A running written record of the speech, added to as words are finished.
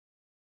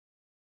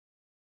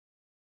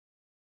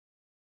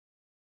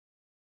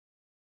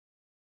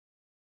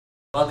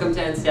Welcome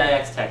to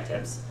NCIX Tech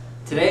Tips.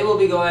 Today we'll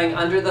be going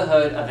under the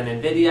hood of an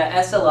NVIDIA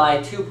SLI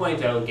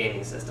 2.0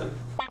 gaming system.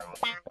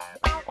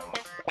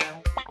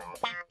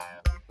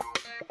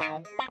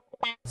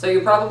 So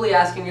you're probably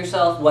asking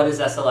yourself, what is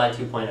SLI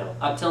 2.0?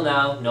 Up till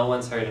now, no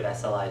one's heard of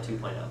SLI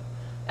 2.0.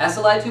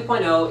 SLI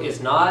 2.0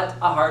 is not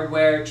a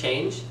hardware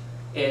change.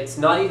 It's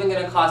not even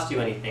going to cost you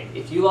anything.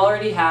 If you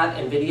already have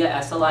NVIDIA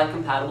SLI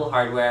compatible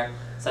hardware,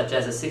 such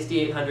as a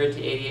 6800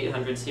 to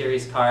 8800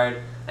 series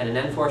card and an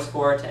N-Force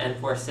 4 to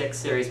N-Force 6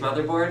 series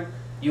motherboard,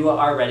 you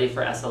are ready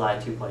for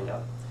SLI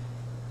 2.0.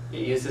 It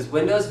uses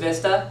Windows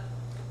Vista,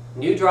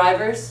 new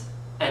drivers,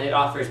 and it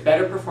offers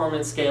better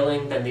performance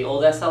scaling than the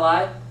old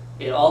SLI.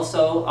 It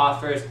also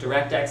offers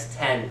DirectX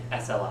 10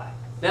 SLI.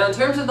 Now, in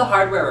terms of the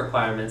hardware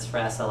requirements for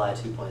SLI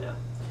 2.0,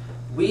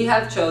 we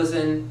have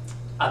chosen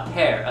a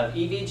pair of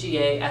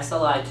EVGA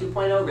SLI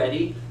 2.0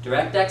 ready,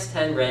 DirectX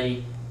 10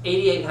 ready,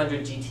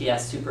 8800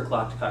 GTS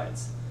superclocked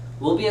cards.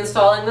 We'll be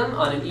installing them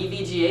on an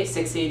EVGA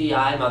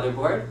 680i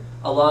motherboard,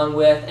 along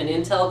with an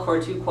Intel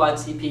Core 2 Quad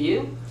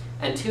CPU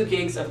and 2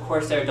 gigs of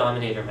Corsair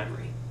Dominator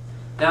memory.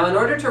 Now, in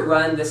order to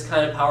run this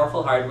kind of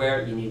powerful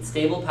hardware, you need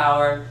stable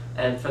power,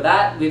 and for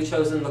that, we've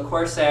chosen the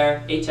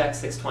Corsair HX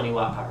 620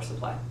 watt power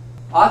supply.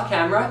 Off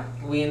camera,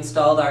 we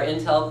installed our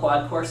Intel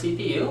Quad Core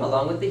CPU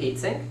along with the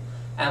heatsink,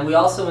 and we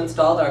also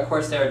installed our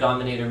Corsair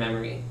Dominator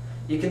memory.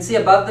 You can see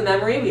above the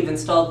memory, we've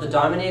installed the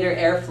Dominator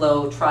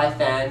Airflow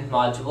Tri-Fan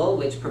module,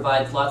 which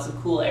provides lots of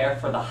cool air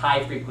for the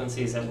high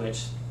frequencies at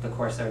which the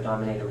Corsair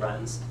Dominator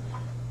runs.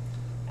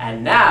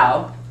 And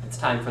now, it's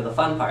time for the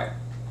fun part.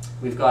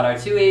 We've got our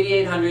two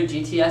 8800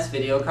 GTS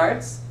video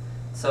cards,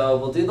 so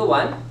we'll do the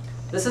one.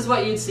 This is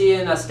what you'd see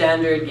in a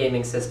standard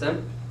gaming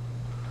system.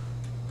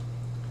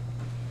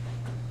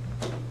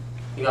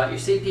 You got your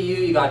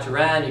CPU, you got your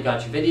RAM, you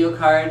got your video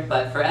card,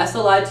 but for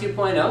SLI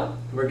 2.0,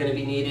 we're going to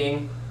be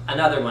needing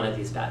another one of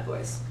these bad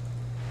boys.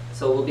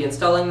 So we'll be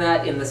installing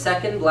that in the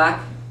second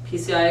black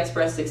PCI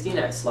Express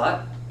 16X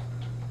slot.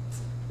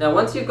 Now,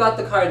 once you've got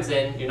the cards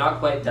in, you're not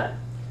quite done.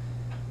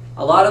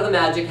 A lot of the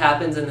magic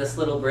happens in this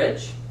little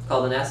bridge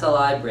called an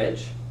SLI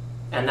bridge,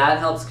 and that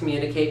helps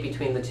communicate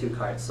between the two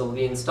cards. So we'll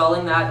be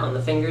installing that on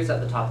the fingers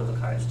at the top of the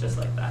cards, just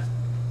like that.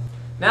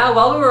 Now,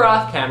 while we were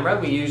off camera,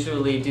 we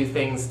usually do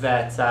things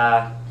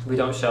that we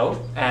don't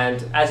show,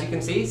 and as you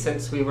can see,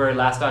 since we were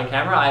last on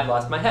camera, I've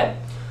lost my head.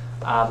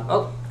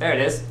 Oh, there it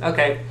is.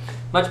 Okay,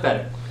 much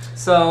better.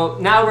 So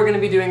now we're going to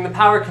be doing the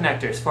power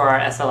connectors for our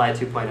SLI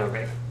 2.0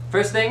 rig.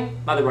 First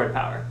thing, motherboard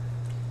power.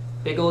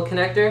 Big old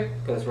connector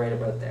goes right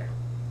about there.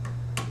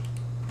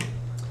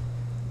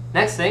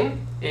 Next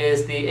thing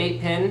is the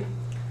 8-pin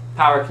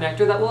power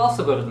connector that will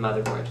also go to the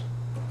motherboard.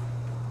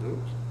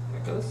 Oops,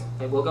 there it goes.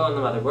 It will go on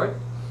the motherboard,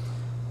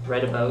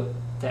 right about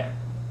there.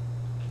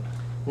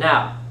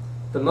 Now,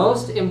 the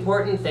most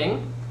important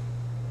thing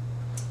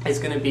is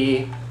going to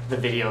be the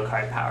video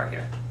card power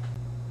here.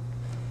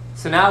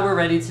 So now we're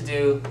ready to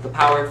do the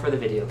power for the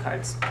video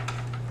cards.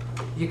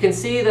 You can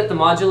see that the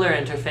modular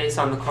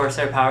interface on the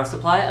Corsair power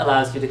supply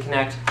allows you to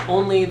connect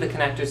only the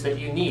connectors that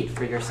you need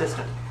for your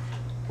system.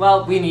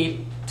 Well, we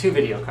need two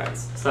video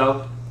cards,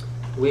 so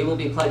we will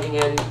be plugging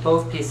in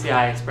both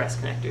PCI Express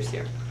connectors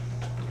here.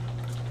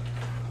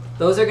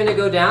 Those are going to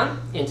go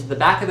down into the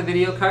back of the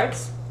video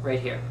cards right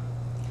here,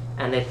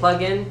 and they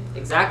plug in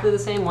exactly the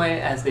same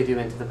way as they do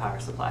into the power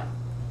supply.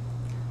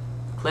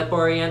 Clip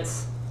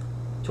orients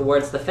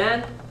towards the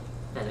fan,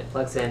 and it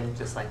plugs in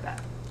just like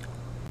that.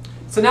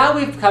 So now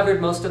we've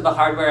covered most of the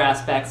hardware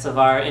aspects of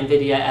our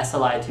NVIDIA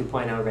SLI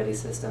 2.0 ready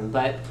system,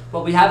 but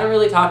what we haven't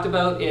really talked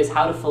about is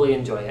how to fully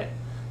enjoy it.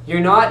 You're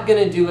not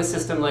going to do a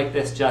system like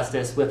this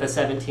justice with a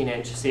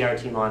 17-inch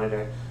CRT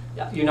monitor.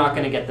 You're not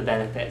going to get the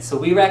benefit. So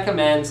we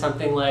recommend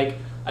something like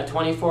a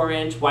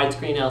 24-inch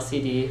widescreen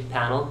LCD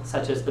panel,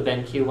 such as the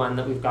BenQ one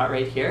that we've got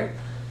right here.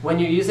 When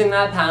you're using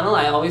that panel,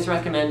 I always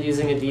recommend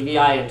using a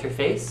DVI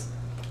interface.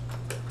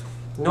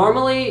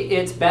 Normally,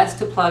 it's best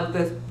to plug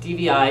the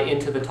DVI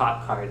into the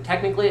top card.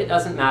 Technically, it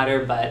doesn't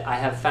matter, but I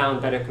have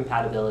found better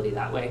compatibility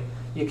that way.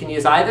 You can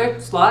use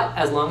either slot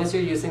as long as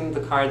you're using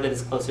the card that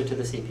is closer to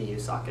the CPU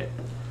socket.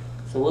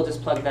 So we'll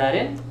just plug that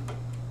in,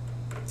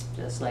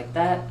 just like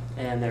that,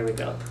 and there we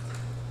go.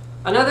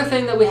 Another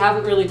thing that we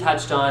haven't really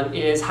touched on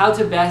is how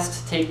to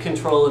best take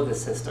control of the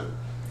system.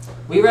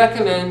 We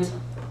recommend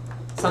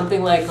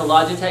something like a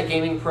Logitech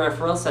gaming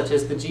peripheral, such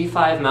as the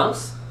G5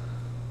 mouse,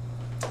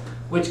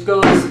 which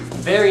goes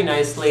very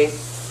nicely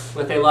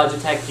with a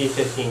Logitech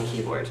G15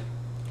 keyboard.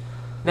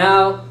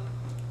 Now,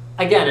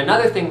 again,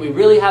 another thing we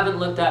really haven't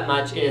looked at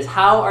much is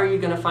how are you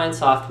going to find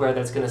software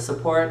that's going to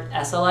support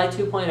SLI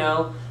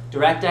 2.0,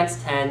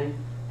 DirectX 10,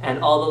 and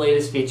all the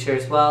latest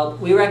features? Well,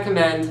 we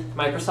recommend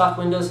Microsoft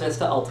Windows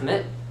Vista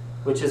Ultimate,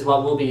 which is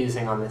what we'll be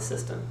using on this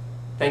system.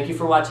 Thank you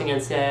for watching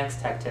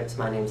NCIX Tech Tips.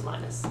 My name's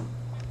Linus.